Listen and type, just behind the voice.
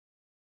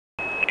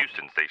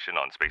engine station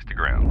on Space to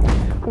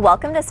Ground.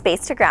 Welcome to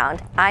Space to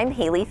Ground. I'm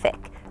Haley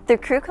Fick. The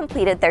crew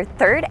completed their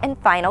third and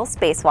final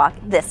spacewalk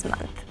this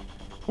month.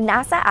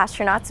 NASA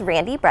astronauts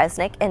Randy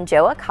Bresnik and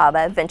Joe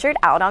Acaba ventured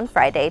out on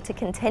Friday to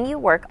continue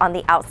work on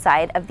the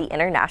outside of the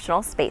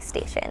International Space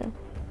Station.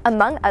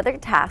 Among other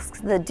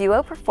tasks, the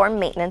duo performed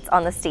maintenance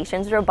on the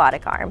station's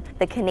robotic arm,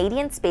 the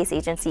Canadian Space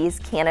Agency's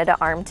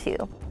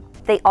Canadarm2.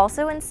 They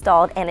also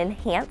installed an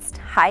enhanced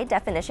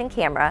high-definition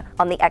camera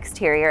on the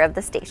exterior of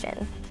the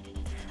station.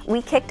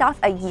 We kicked off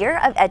a year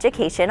of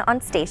education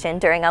on station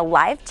during a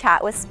live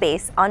chat with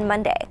Space on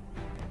Monday.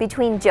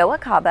 Between Joe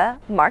Acaba,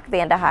 Mark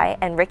Vandehei,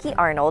 and Ricky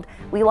Arnold,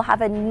 we will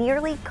have a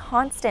nearly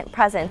constant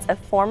presence of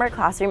former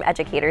classroom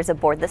educators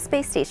aboard the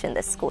space station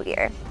this school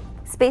year.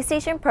 Space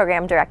Station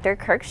Program Director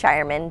Kirk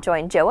Shireman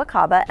joined Joe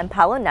Acaba and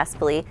Paolo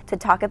Nespoli to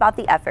talk about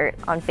the effort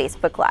on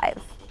Facebook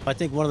Live. I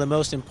think one of the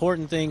most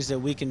important things that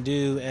we can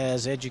do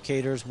as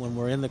educators when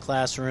we're in the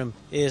classroom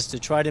is to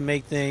try to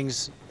make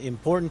things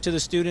important to the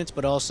students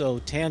but also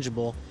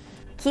tangible.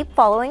 Keep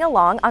following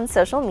along on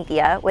social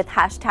media with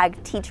hashtag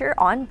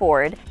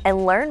 #TeacherOnBoard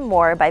and learn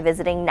more by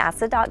visiting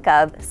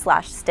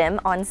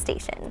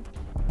nasa.gov/STEMOnStation.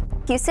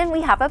 Houston,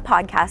 We Have a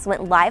Podcast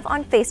went live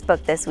on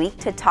Facebook this week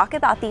to talk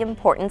about the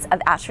importance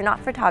of astronaut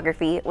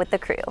photography with the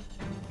crew.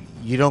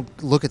 You don't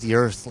look at the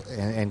Earth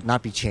and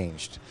not be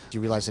changed.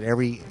 You realize that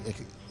every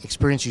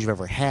experience you've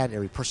ever had,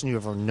 every person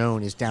you've ever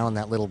known is down on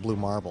that little blue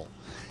marble.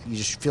 You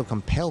just feel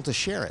compelled to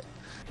share it.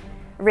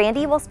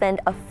 Randy will spend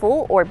a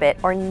full orbit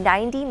or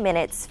 90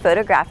 minutes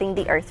photographing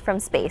the Earth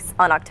from space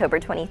on October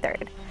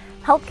 23rd.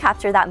 Help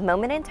capture that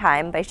moment in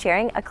time by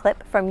sharing a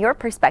clip from your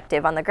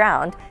perspective on the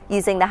ground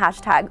using the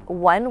hashtag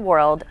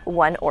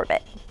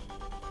 #OneWorldOneOrbit.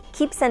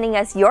 Keep sending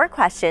us your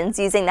questions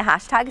using the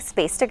hashtag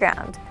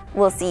 #SpaceToGround.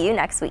 We'll see you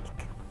next week.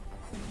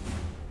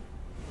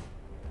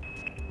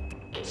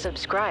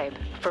 Subscribe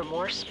for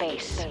more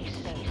space.